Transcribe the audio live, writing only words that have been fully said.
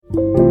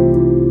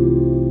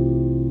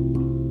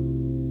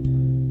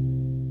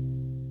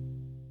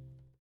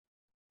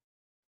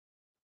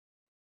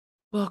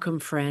welcome,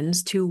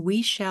 friends, to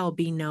We Shall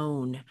Be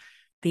Known,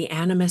 the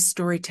Animist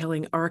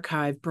Storytelling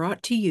Archive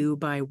brought to you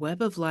by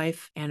Web of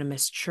Life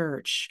Animist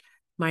Church.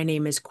 My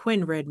name is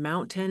Quinn Red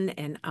Mountain,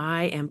 and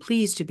I am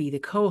pleased to be the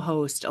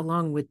co-host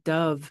along with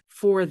Dove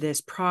for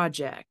this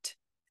project.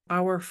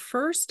 Our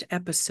first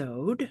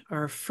episode,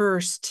 our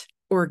first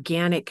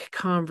organic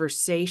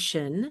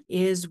conversation,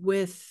 is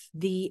with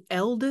the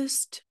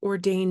eldest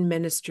ordained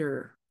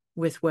minister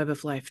with Web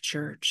of Life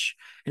Church,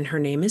 and her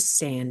name is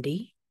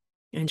Sandy,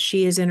 and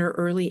she is in her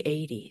early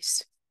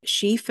 80s.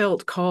 She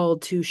felt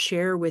called to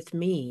share with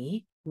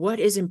me what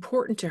is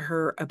important to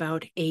her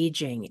about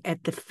aging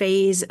at the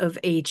phase of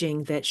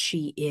aging that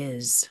she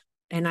is.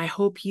 And I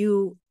hope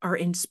you are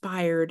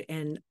inspired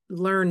and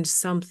learned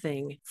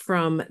something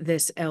from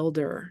this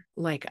elder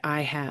like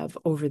I have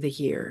over the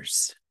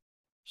years.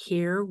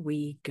 Here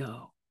we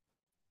go.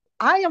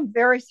 I am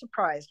very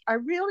surprised. I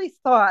really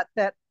thought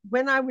that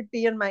when I would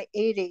be in my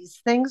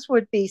 80s, things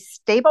would be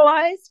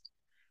stabilized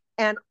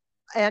and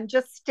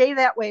just stay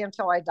that way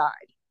until I died.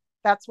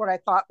 That's what I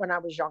thought when I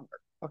was younger.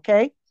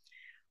 Okay.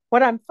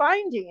 What I'm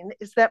finding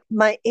is that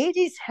my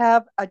 80s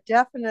have a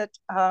definite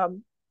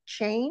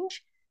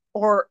change,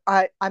 or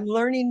I'm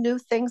learning new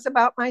things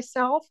about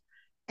myself,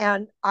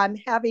 and I'm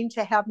having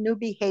to have new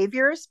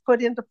behaviors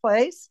put into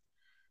place.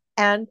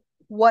 And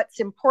what's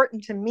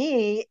important to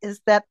me is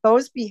that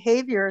those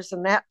behaviors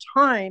in that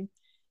time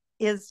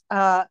is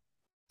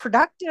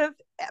productive,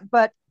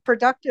 but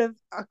productive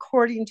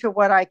according to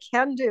what I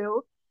can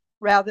do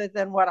rather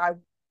than what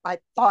I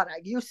thought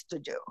I used to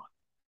do.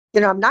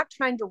 I'm not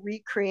trying to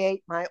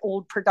recreate my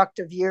old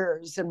productive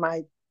years in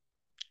my,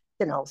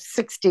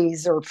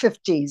 60s or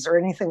 50s or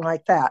anything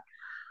like that.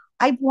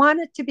 I want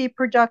it to be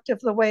productive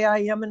the way I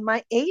am in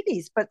my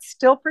 80s, but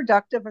still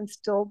productive and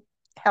still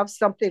have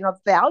something of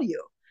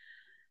value.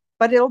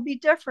 But it'll be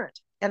different,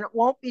 and it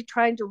won't be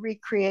trying to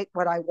recreate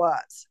what I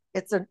was.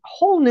 It's a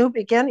whole new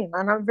beginning,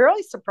 and I'm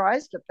very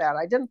surprised at that.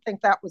 I didn't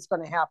think that was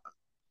going to happen.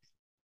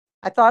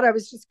 I thought I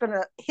was just going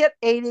to hit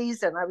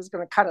 80s and I was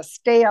going to kind of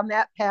stay on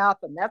that path,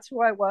 and that's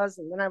who I was,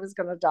 and then I was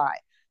going to die.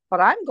 But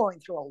I'm going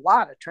through a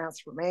lot of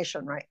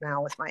transformation right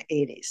now with my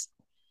 80s,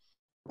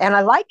 and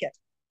I like it.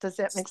 Does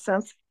that make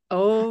sense?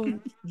 Oh,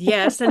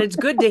 yes. And it's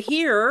good to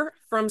hear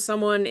from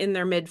someone in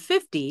their mid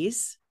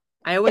 50s.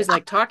 I always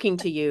like talking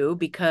to you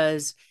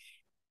because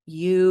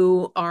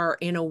you are,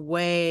 in a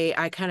way,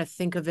 I kind of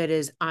think of it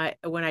as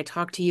when I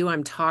talk to you,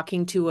 I'm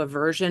talking to a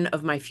version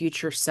of my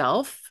future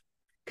self,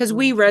 because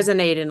we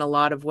resonate in a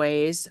lot of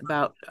ways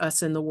about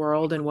us in the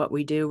world and what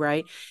we do,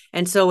 right?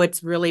 And so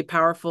it's really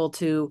powerful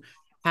to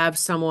have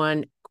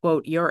someone,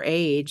 quote, your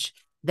age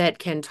that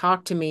can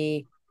talk to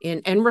me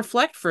and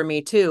reflect for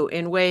me too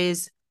in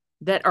ways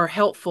that are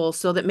helpful,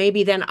 so that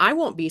maybe then I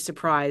won't be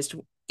surprised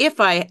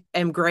if I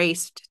am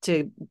graced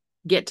to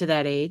get to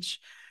that age.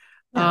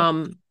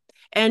 Yeah.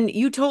 And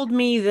you told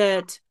me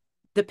that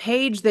the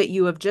page that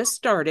you have just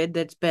started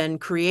that's been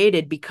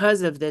created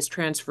because of this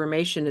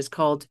transformation is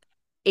called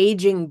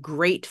Aging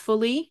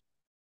Gratefully.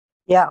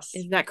 Yes.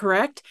 Is that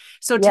correct?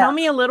 So tell Yes.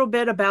 me a little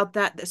bit about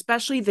that,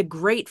 especially the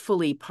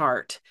gratefully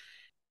part.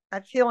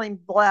 I'm feeling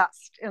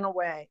blessed in a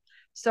way.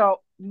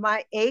 So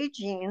my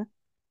aging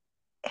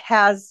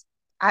has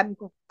I'm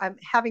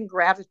having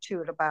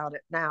gratitude about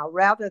it now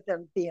rather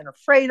than being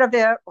afraid of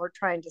it or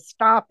trying to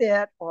stop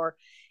it or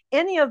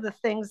any of the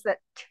things that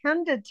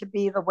tended to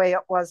be the way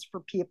it was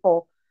for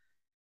people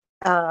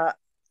uh,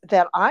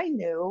 that I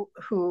knew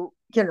who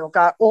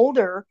got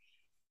older.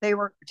 They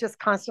were just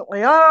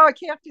constantly, oh, I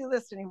can't do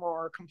this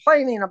anymore, or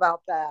complaining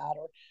about that,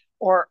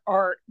 or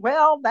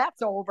well,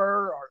 that's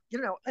over, or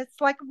it's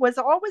like it was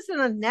always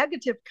in a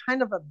negative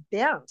kind of a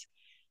bent.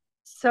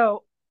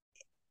 So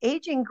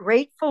aging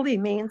gratefully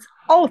means,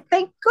 oh,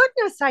 thank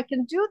goodness I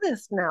can do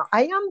this now.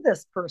 I am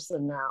this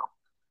person now.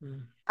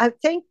 Mm. I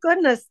thank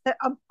goodness that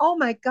oh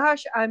my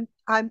gosh,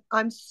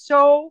 I'm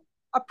so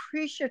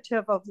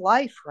appreciative of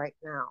life right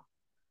now.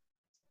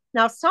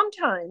 Now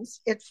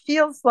sometimes it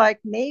feels like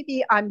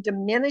maybe I'm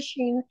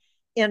diminishing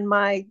in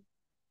my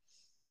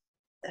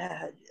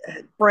uh,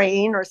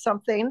 brain or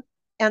something,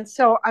 and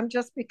so I'm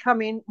just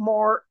becoming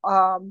more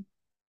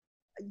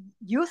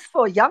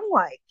youthful, young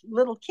like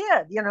little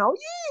kid,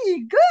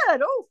 yee,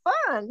 good, oh,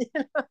 fun.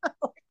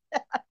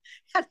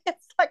 And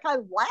it's like I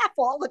laugh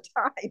all the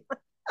time.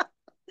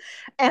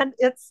 And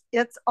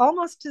it's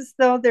almost as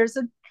though there's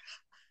a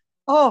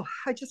oh,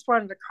 I just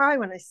wanted to cry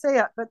when I say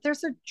it, but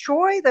there's a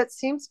joy that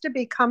seems to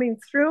be coming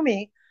through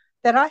me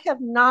that I have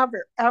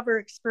never ever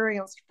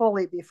experienced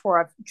fully before.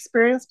 I've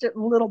experienced it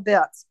in little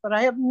bits, but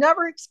I have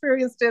never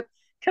experienced it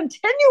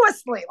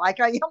continuously like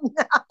I am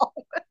now.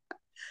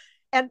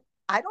 And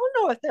I don't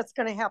know if that's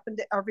going to happen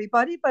to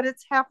everybody, but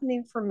it's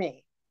happening for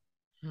me.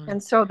 Mm.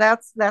 And so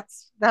that's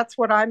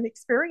what I'm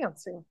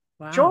experiencing.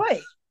 Wow.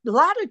 Joy, a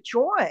lot of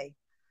joy.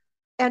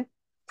 And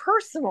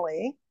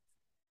personally,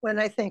 when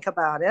I think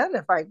about it,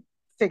 if I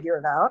figure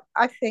it out,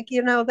 I think,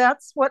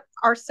 that's what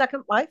our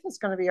second life is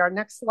going to be. Our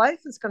next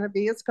life is going to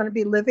be, it's going to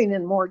be living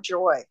in more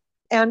joy.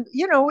 And,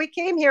 we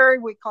came here,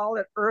 we call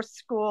it Earth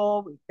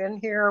School. We've been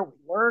here, we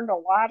learned a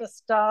lot of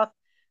stuff.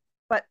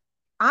 But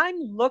I'm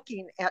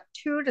looking at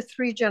 2 to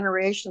 3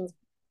 generations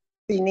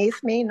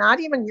beneath me,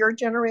 not even your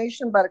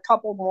generation, but a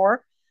couple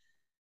more.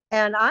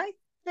 And I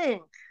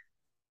think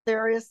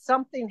there is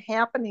something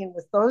happening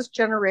with those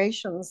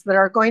generations that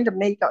are going to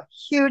make a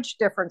huge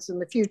difference in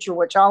the future,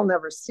 which I'll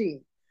never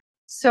see.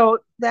 So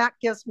that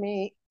gives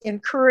me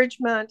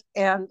encouragement,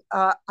 and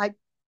I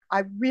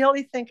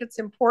really think it's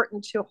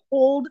important to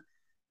hold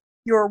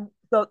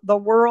the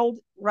world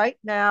right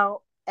now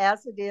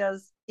as it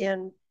is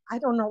in, I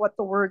don't know what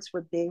the words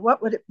would be.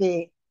 What would it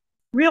be?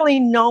 Really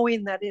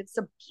knowing that it's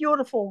a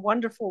beautiful,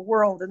 wonderful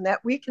world, and that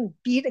we can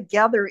be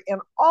together in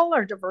all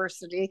our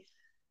diversity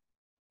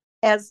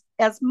as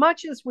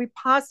much as we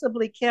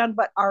possibly can.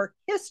 But our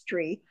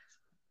history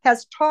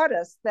has taught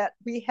us that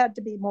we had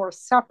to be more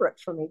separate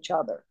from each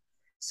other.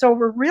 So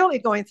we're really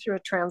going through a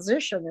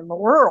transition in the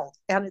world,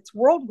 and it's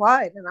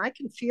worldwide, and I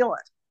can feel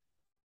it.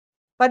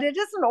 But it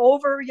isn't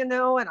over, and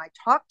I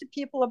talk to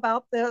people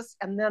about this,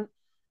 and then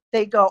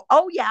they go,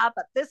 oh, yeah,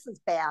 but this is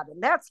bad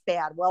and that's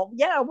bad. Well,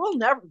 yeah, we'll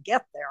never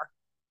get there.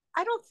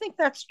 I don't think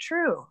that's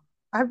true.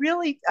 I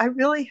really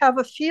have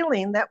a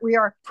feeling that we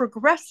are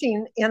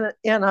progressing in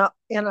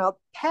a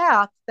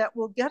path that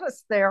will get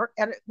us there,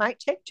 and it might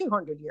take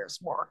 200 years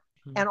more.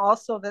 And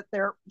also that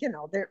they're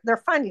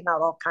finding out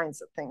all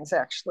kinds of things.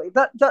 Actually,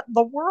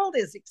 the world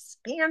is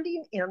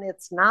expanding in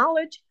its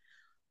knowledge.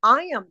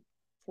 I am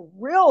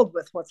thrilled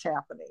with what's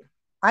happening.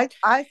 I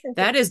think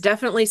that is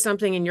definitely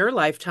something in your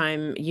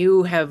lifetime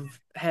you have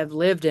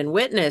lived and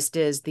witnessed,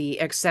 is the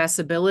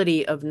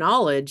accessibility of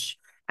knowledge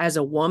as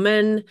a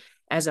woman,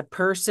 as a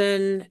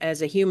person,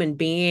 as a human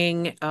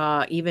being,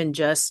 even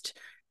just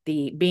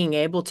the being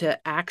able to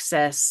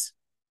access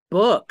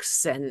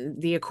books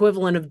and the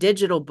equivalent of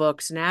digital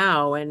books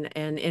now, and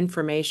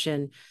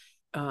information.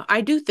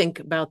 I do think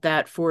about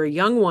that for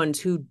young ones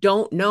who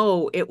don't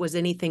know it was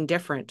anything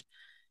different.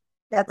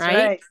 That's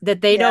right. That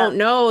they don't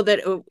know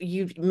that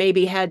you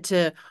maybe had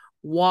to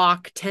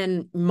walk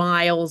 10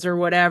 miles or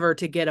whatever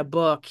to get a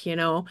book,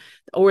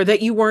 or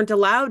that you weren't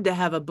allowed to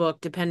have a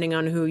book depending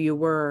on who you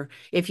were.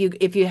 If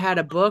you had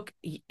a book,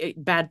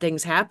 bad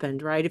things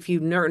happened, right? If you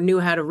knew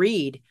how to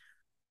read.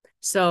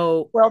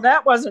 So, well,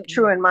 that wasn't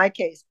true in my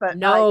case, but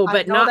no, I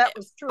but know not, that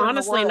was true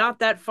honestly, in the world. not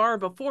that far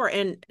before,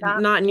 and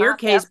Not not in your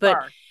case, that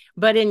far.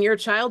 but in your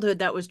childhood,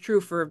 that was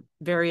true for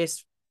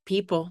various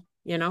people,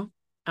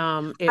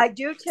 I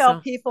do tell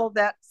people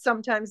that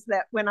sometimes,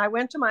 that when I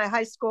went to my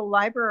high school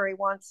library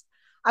once,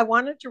 I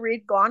wanted to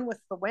read Gone with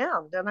the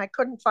Wind, and I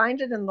couldn't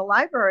find it in the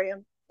library,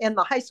 in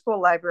the high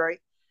school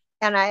library.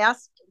 And I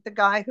asked the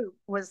guy who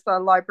was the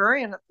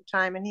librarian at the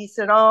time, and he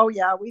said, oh,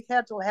 yeah, we've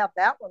had to have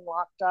that one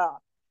locked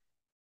up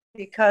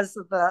because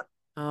of the.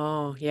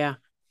 Oh, yeah.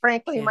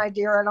 Frankly, yeah. my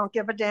dear, I don't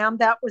give a damn.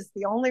 That was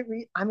the only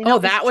reason. I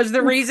mean, that was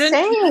the reason?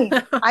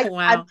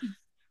 Wow.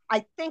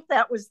 I think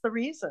that was the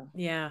reason.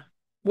 Yeah.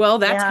 Well,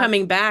 that's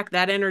coming back.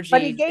 That energy.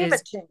 But he gave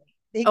it to me.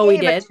 He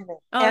gave it to me.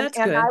 Oh, and that's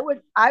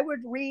good. I would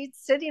read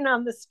sitting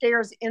on the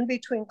stairs in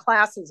between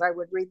classes. I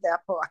would read that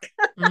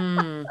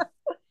book.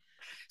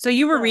 So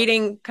you were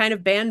reading kind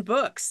of banned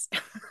books.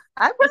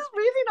 I was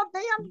reading a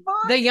banned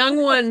book. The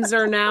young ones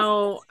are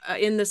now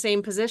in the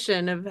same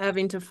position of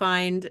having to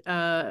find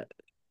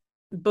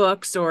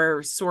books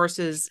or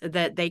sources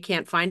that they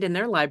can't find in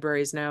their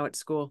libraries now at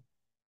school.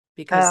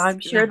 Because I'm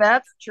sure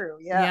that's true.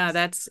 Yes. Yeah,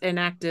 that's an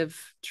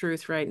active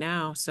truth right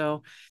now.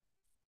 So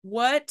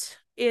what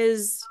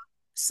is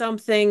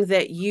something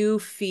that you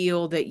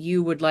feel that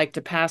you would like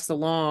to pass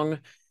along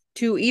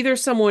to either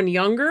someone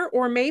younger,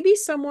 or maybe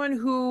someone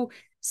who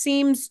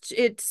seems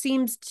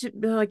to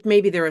like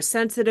maybe they're a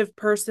sensitive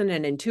person,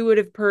 an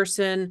intuitive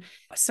person,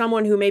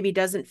 someone who maybe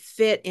doesn't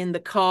fit in the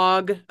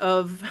cog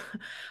of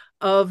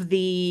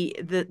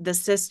the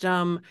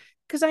system?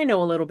 Because I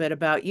know a little bit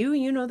about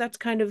you, that's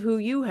kind of who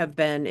you have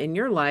been in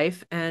your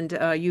life, and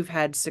you've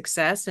had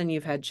success and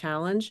you've had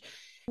challenge.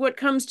 What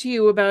comes to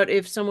you about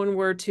if someone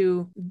were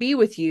to be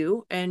with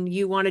you and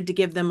you wanted to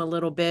give them a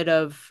little bit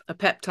of a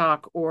pep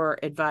talk or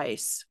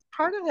advice?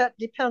 Part of that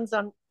depends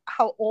on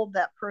how old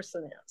that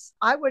person is.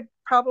 I would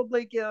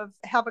probably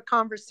have a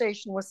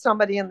conversation with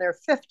somebody in their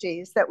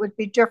 50s that would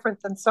be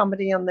different than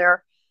somebody in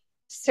their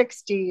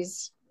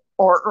 60s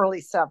or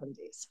early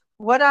 70s.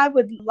 What I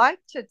would like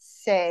to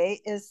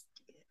say is,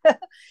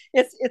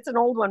 it's an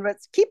old one, but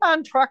it's keep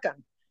on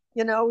trucking.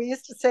 We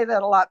used to say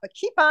that a lot, but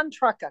keep on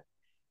trucking,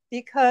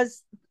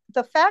 because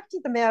the fact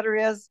of the matter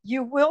is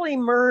you will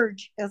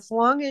emerge as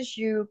long as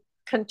you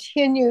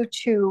continue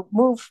to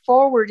move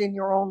forward in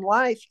your own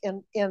life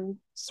in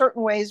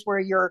certain ways where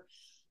you're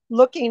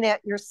looking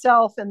at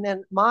yourself and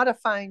then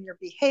modifying your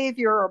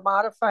behavior or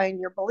modifying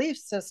your belief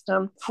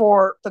system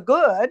for the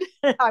good.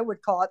 I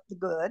would call it the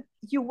good.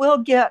 You will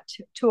get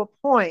to a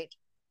point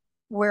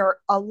where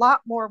a lot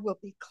more will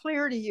be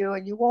clear to you,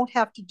 and you won't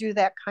have to do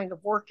that kind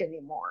of work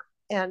anymore.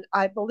 And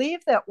I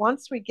believe that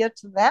once we get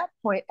to that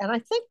point, and I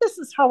think this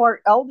is how our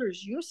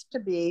elders used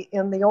to be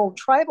in the old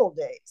tribal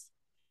days,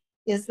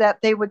 is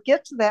that they would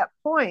get to that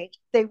point.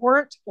 They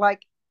weren't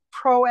like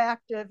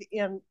proactive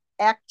in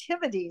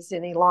activities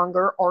any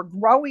longer, or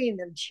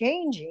growing and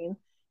changing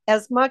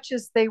as much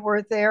as they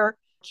were there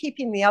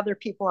keeping the other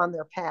people on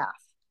their path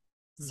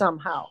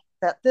somehow.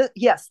 That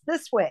yes,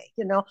 this way,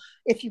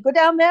 if you go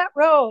down that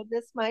road,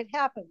 this might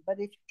happen. But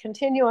if you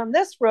continue on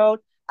this road,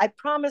 I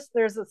promise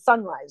there's a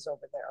sunrise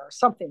over there or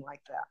something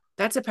like that.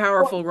 That's a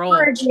powerful role.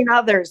 Encouraging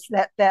others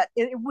that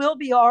it will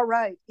be all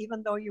right,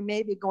 even though you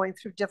may be going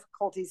through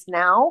difficulties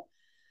now.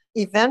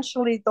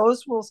 Eventually,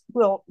 those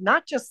will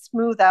not just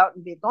smooth out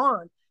and be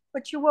gone,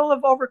 but you will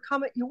have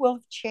overcome it. You will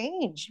have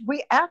changed.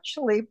 We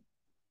actually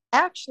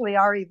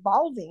are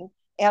evolving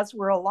as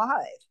we're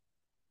alive.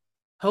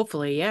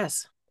 Hopefully,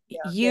 yes.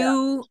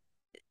 Yeah.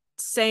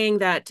 Saying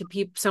that to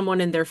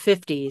someone in their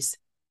 50s,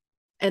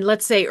 and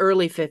let's say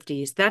early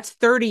 50s, that's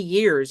 30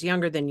 years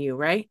younger than you,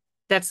 right?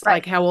 That's right.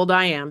 Like how old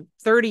I am,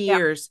 30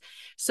 years.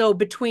 So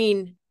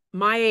between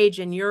my age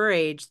and your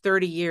age,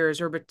 30 years,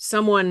 or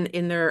someone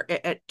in their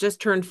just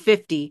turned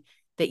 50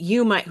 that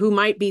who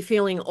might be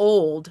feeling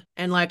old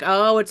and like,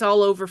 oh, it's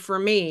all over for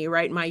me,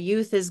 right? My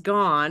youth is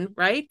gone,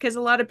 right? Because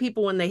a lot of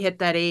people, when they hit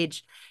that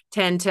age,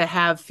 tend to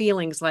have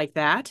feelings like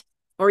that.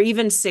 Or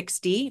even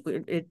 60,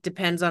 it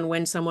depends on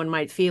when someone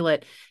might feel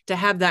it. To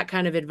have that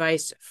kind of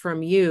advice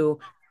from you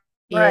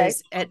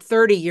is at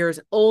 30 years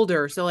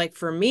older. So like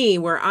for me,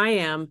 where I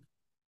am,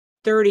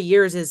 30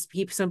 years is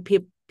some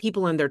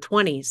people in their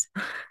 20s.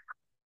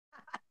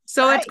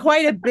 So it's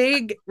quite a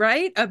big,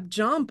 right? A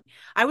jump.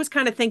 I was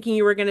kind of thinking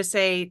you were going to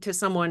say to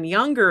someone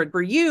younger.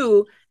 For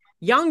you,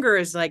 younger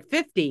is like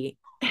 50.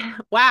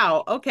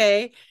 Wow.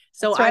 Okay.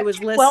 So I was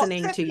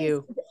listening to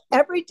you.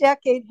 Every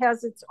decade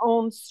has its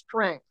own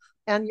strength.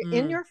 And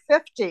in your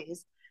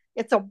 50s,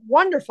 it's a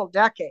wonderful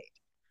decade.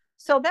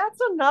 So that's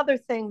another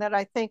thing that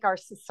I think our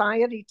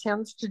society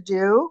tends to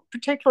do,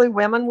 particularly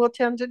women will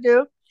tend to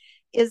do,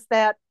 is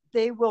that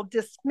they will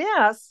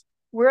dismiss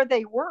where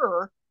they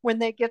were when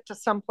they get to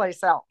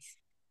someplace else.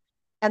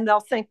 And they'll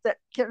think that,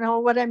 you know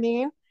what I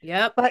mean?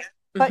 Yep.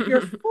 But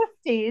your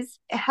 50s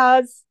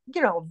has,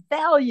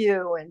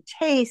 value and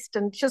taste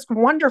and just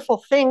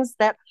wonderful things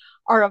that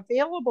are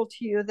available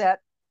to you that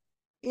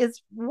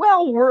is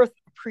well worth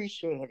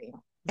appreciating.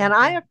 And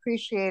I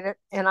appreciate it.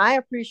 And I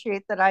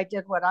appreciate that I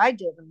did what I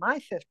did in my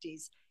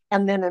 50s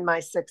and then in my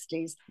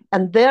 60s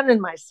and then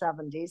in my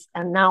 70s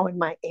and now in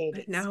my 80s.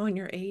 But now in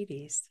your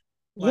 80s.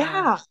 Wow.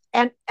 Yeah.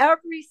 And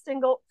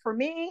for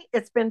me,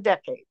 it's been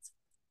decades.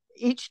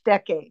 Each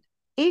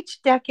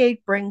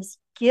decade brings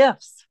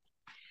gifts.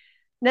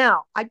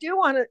 Now, I do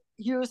want to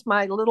use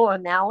my little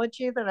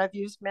analogy that I've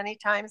used many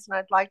times, and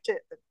I'd like to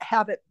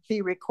have it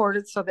be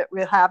recorded so that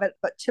we'll have it.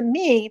 But to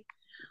me,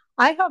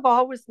 I have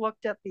always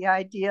looked at the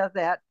idea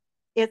that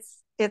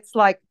it's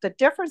like the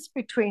difference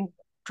between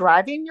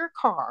driving your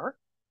car,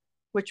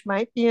 which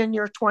might be in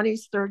your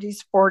 20s,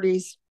 30s,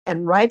 40s,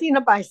 and riding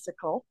a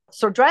bicycle.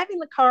 So driving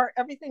the car,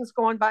 everything's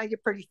going by you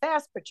pretty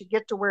fast, but you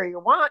get to where you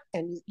want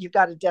and you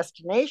got a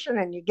destination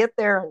and you get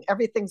there and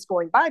everything's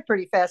going by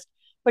pretty fast,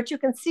 but you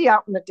can see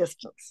out in the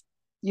distance.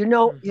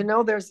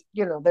 There's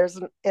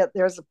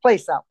a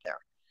place out there.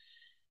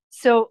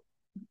 So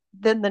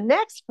then the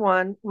next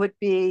one would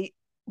be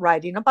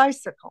riding a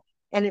bicycle.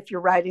 And if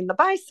you're riding the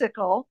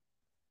bicycle,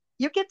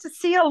 you get to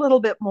see a little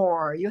bit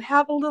more. You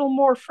have a little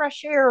more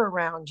fresh air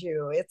around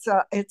you.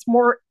 It's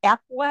more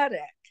athletic.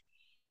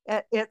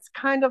 It's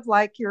kind of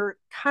like you're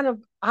kind of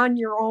on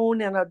your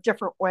own in a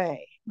different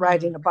way,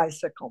 riding a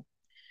bicycle.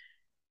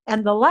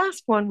 And the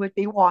last one would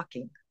be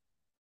walking.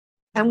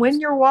 And when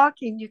you're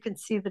walking, you can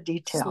see the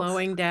details.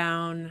 Slowing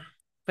down,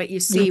 but you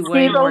see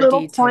way the more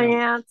little detail.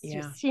 Plants,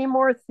 you see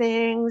more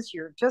things.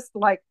 You're just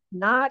like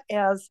not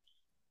as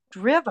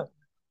driven.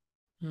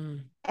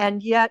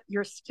 And yet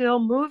you're still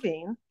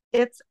moving.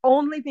 It's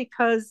only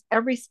because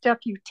every step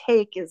you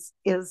take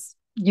is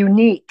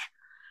unique.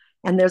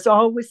 And there's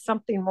always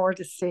something more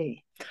to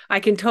see. I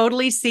can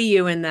totally see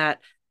you in that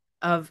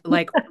of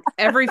like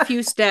every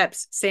few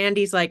steps,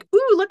 Sandy's like,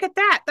 ooh, look at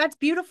that. That's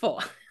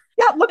beautiful.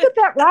 Yeah, look at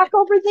that rock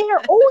over there.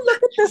 Oh,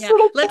 look at this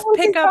little thing. Let's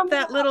pick up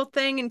that little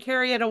thing and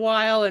carry it a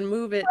while and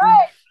move it.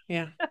 Right.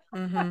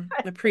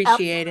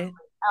 Appreciate it.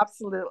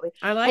 Absolutely.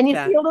 I like that. And you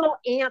see little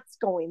ants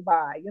going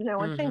by,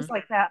 and things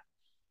like that.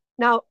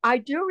 Now, I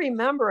do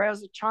remember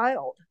as a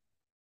child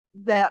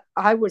that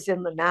I was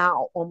in the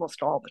now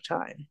almost all the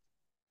time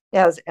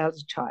as a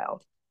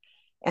child.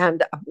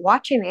 And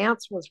watching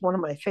ants was one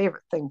of my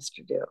favorite things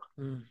to do.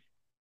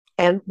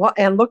 And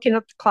looking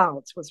at the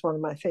clouds was one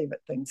of my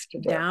favorite things to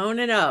do. Down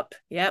and up.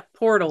 Yep.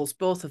 Portals,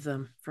 both of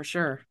them, for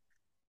sure.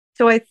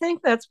 So I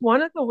think that's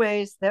one of the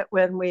ways that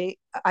when we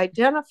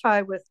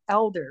identify with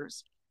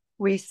elders,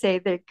 we say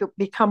they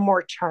become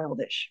more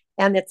childish.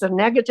 And it's a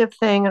negative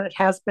thing, and it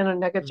has been a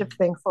negative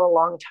thing for a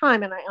long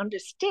time. And I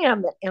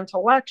understand that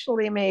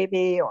intellectually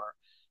maybe or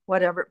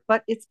whatever,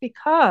 but it's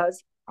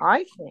because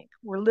I think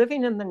we're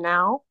living in the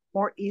now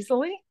more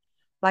easily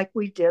like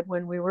we did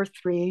when we were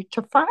 3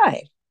 to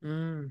 5.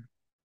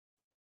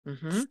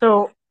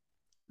 So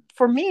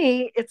for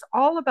me, it's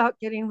all about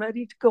getting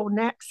ready to go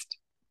next,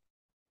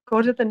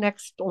 go to the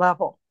next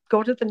level,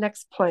 go to the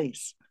next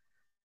place,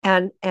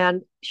 and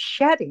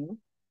shedding.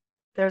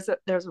 There's a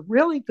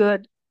really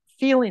good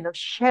feeling of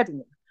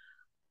shedding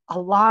a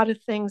lot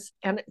of things,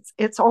 and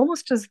it's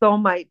almost as though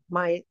my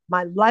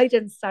light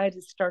inside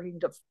is starting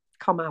to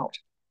come out.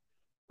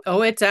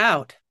 Oh, it's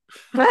out.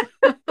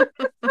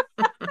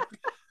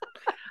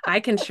 I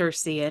can sure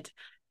see it.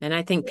 And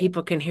I think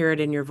people can hear it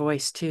in your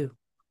voice too.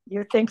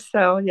 You think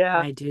so? Yeah.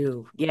 I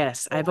do.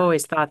 Yes, I've Yeah.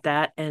 always thought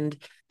that. And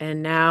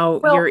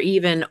now you're Well,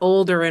 even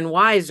older and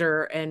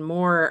wiser and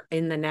more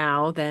in the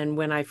now than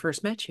when I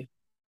first met you.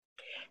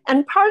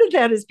 and part of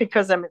that is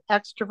because I'm an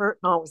extrovert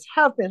and always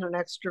have been an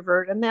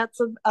extrovert. And that's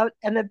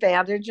an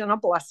advantage and a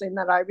blessing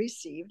that I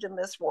received in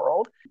this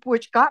world,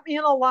 which got me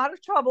in a lot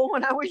of trouble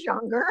when I was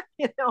younger,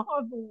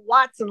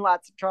 lots and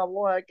lots of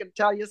trouble. I can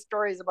tell you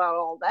stories about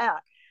all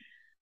that.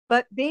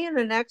 But being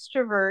an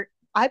extrovert,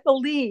 I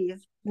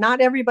believe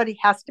not everybody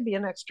has to be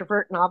an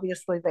extrovert, and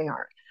obviously they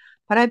aren't.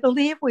 But I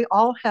believe we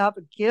all have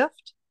a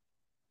gift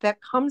that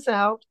comes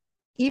out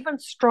even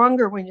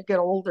stronger when you get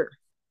older.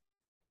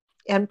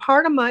 And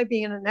part of my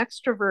being an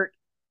extrovert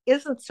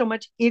isn't so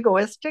much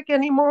egoistic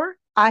anymore.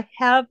 I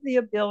have the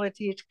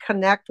ability to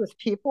connect with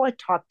people. I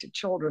talk to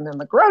children in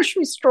the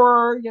grocery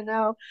store,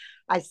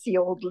 I see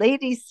old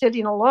ladies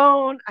sitting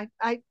alone.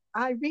 I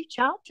reach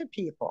out to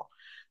people.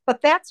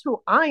 But that's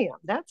who I am.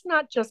 That's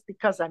not just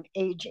because I'm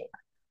aging.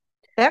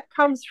 That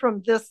comes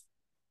from this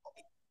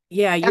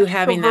Yeah, you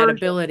having that extroversion.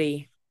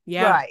 ability.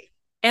 Yeah. Right.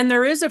 And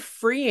there is a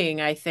freeing,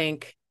 I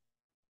think,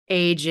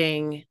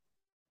 aging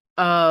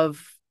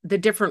of the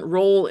different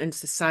role in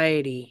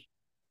society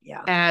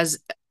Yeah. as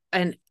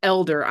an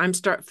elder. I'm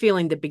start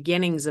feeling the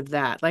beginnings of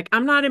that. Like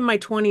I'm not in my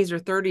 20s or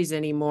 30s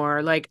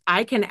anymore. Like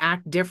I can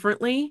act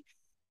differently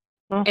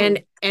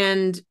Mm-hmm.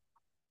 and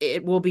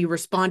it will be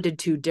responded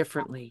to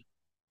differently.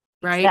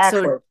 Right?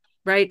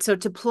 Exactly. So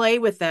to play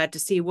with that to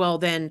see, well,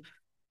 then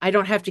I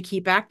don't have to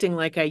keep acting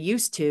like I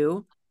used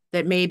to,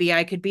 that maybe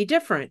I could be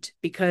different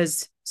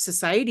because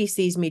society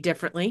sees me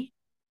differently.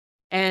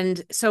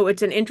 And so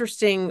it's an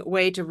interesting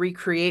way to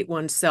recreate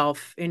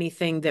oneself,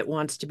 anything that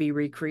wants to be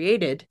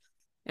recreated.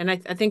 And I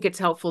think it's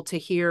helpful to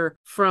hear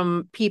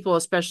from people,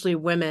 especially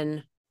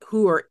women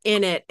who are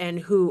in it and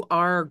who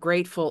are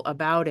grateful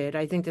about it.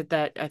 I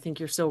think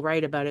you're so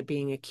right about it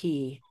being a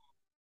key.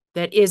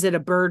 That is it a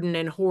burden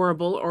and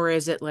horrible, or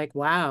is it like,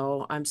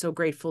 wow, I'm so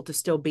grateful to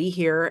still be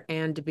here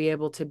and to be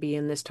able to be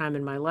in this time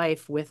in my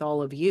life with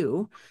all of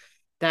you.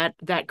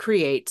 That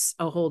creates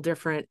a whole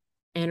different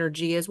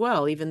energy as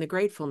well, even the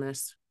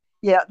gratefulness.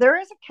 Yeah, there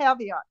is a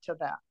caveat to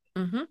that.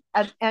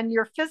 Mm-hmm. And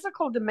your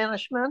physical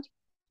diminishment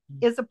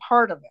is a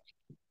part of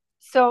it.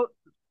 So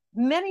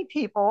many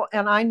people,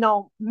 and I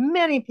know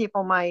many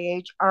people my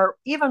age, are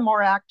even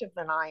more active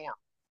than I am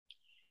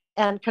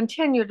and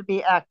continue to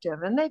be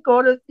active. And they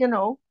go to,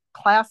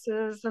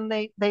 classes, and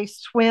they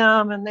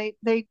swim, and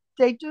they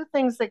do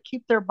things that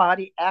keep their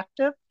body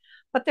active,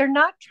 but they're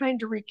not trying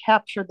to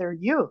recapture their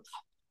youth.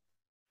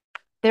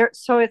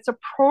 So it's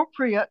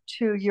appropriate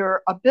to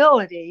your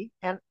ability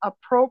and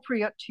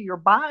appropriate to your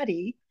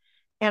body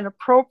and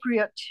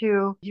appropriate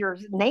to your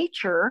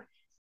nature,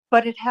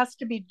 but it has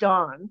to be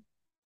done,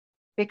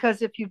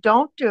 because if you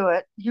don't do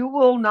it, you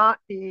will not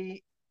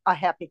be a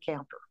happy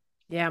camper.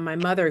 Yeah, my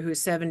mother,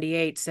 who's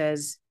 78,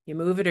 says, you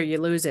move it or you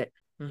lose it.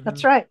 Mm-hmm.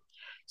 That's right.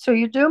 So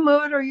you do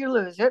move it or you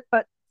lose it,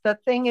 but the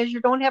thing is,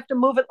 you don't have to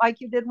move it like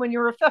you did when you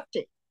were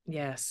 50.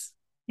 Yes.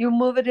 You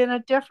move it in a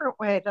different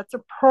way that's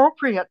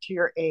appropriate to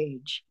your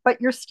age, but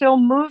you're still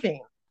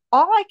moving.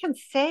 All I can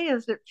say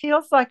is it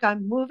feels like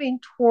I'm moving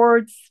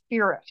towards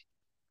spirit.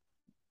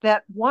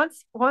 That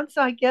once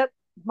I get,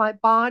 my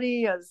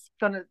body is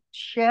going to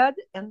shed,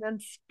 and then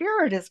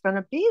spirit is going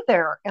to be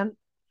there. And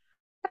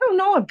I don't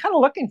know, I'm kind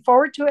of looking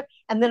forward to it.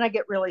 And then I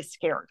get really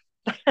scared.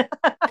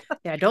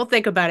 Yeah, don't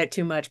think about it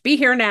too much. Be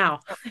here now.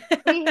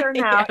 Be here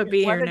now Yeah, is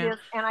be what here it now. is.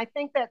 And I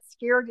think that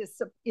scared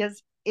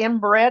is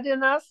inbred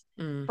in us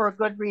Mm. for a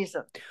good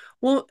reason.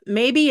 Well,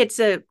 maybe it's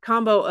a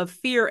combo of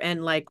fear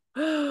and like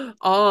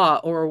awe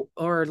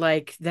or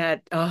like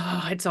that,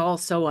 oh, it's all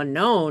so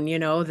unknown,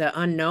 the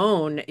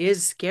unknown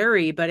is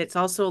scary, but it's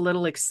also a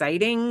little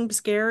exciting,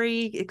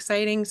 scary,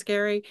 exciting,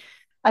 scary.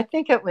 I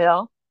think it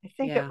will. I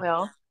think it Yeah.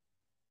 will.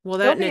 Well,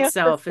 It'll that in be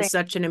itself is interesting.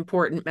 such an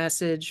important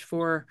message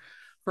for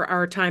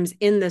our times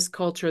in this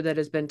culture that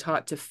has been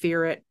taught to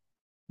fear it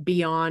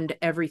beyond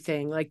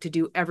everything, like to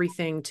do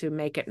everything to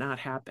make it not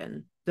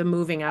happen. The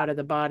moving out of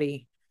the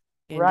body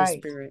into Right.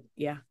 spirit.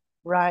 Yeah.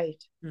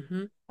 Right.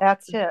 Mm-hmm.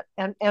 That's it.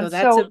 And So and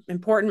that's so an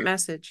important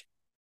message.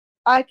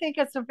 I think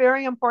it's a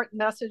very important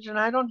message, and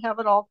I don't have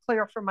it all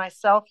clear for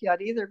myself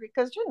yet either,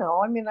 because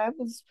I mean, I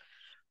was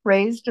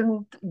raised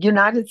in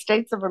United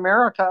States of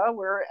America,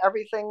 where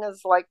everything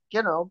is like,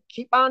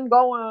 keep on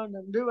going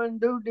and doing,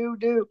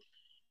 do,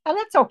 and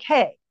it's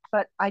okay.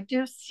 But I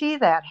do see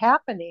that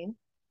happening,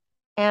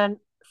 and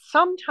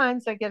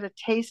sometimes I get a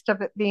taste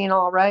of it being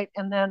all right,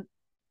 and then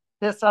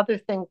this other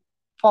thing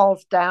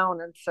falls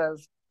down and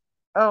says,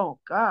 "Oh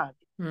God,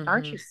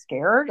 aren't Mm-hmm. you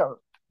scared? Or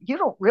you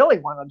don't really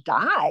want to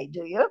die,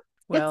 do you?" It's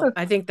Well, a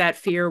I think that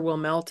fear will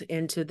melt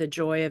into the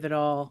joy of it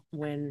all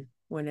when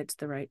it's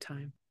the right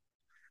time.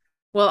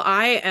 Well,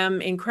 I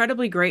am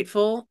incredibly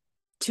grateful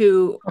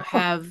to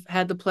have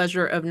had the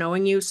pleasure of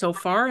knowing you so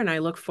far, and I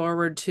look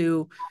forward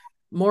to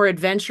more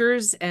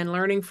adventures and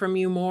learning from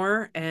you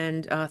more.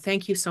 And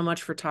thank you so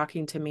much for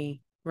talking to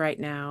me right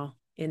now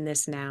in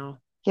this now.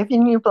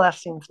 Giving you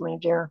blessings, my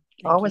dear.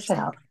 Thank Always you.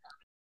 have.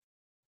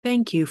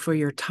 Thank you for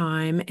your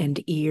time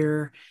and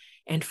ear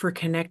and for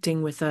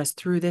connecting with us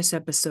through this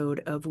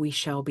episode of We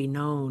Shall Be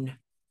Known.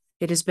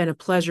 It has been a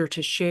pleasure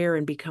to share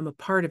and become a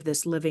part of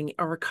this living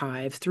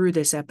archive through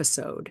this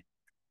episode.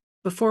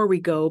 Before we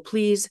go,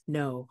 please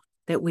know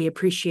that we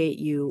appreciate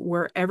you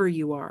wherever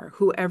you are,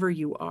 whoever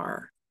you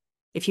are.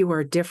 If you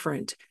are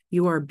different,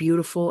 you are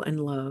beautiful and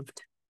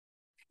loved.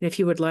 And if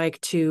you would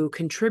like to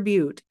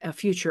contribute a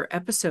future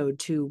episode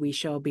to We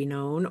Shall Be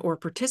Known or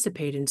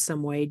participate in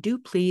some way, do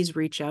please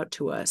reach out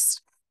to us.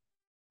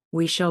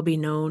 We shall be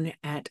known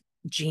at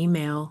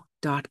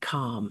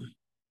gmail.com.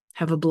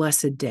 Have a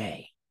blessed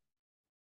day.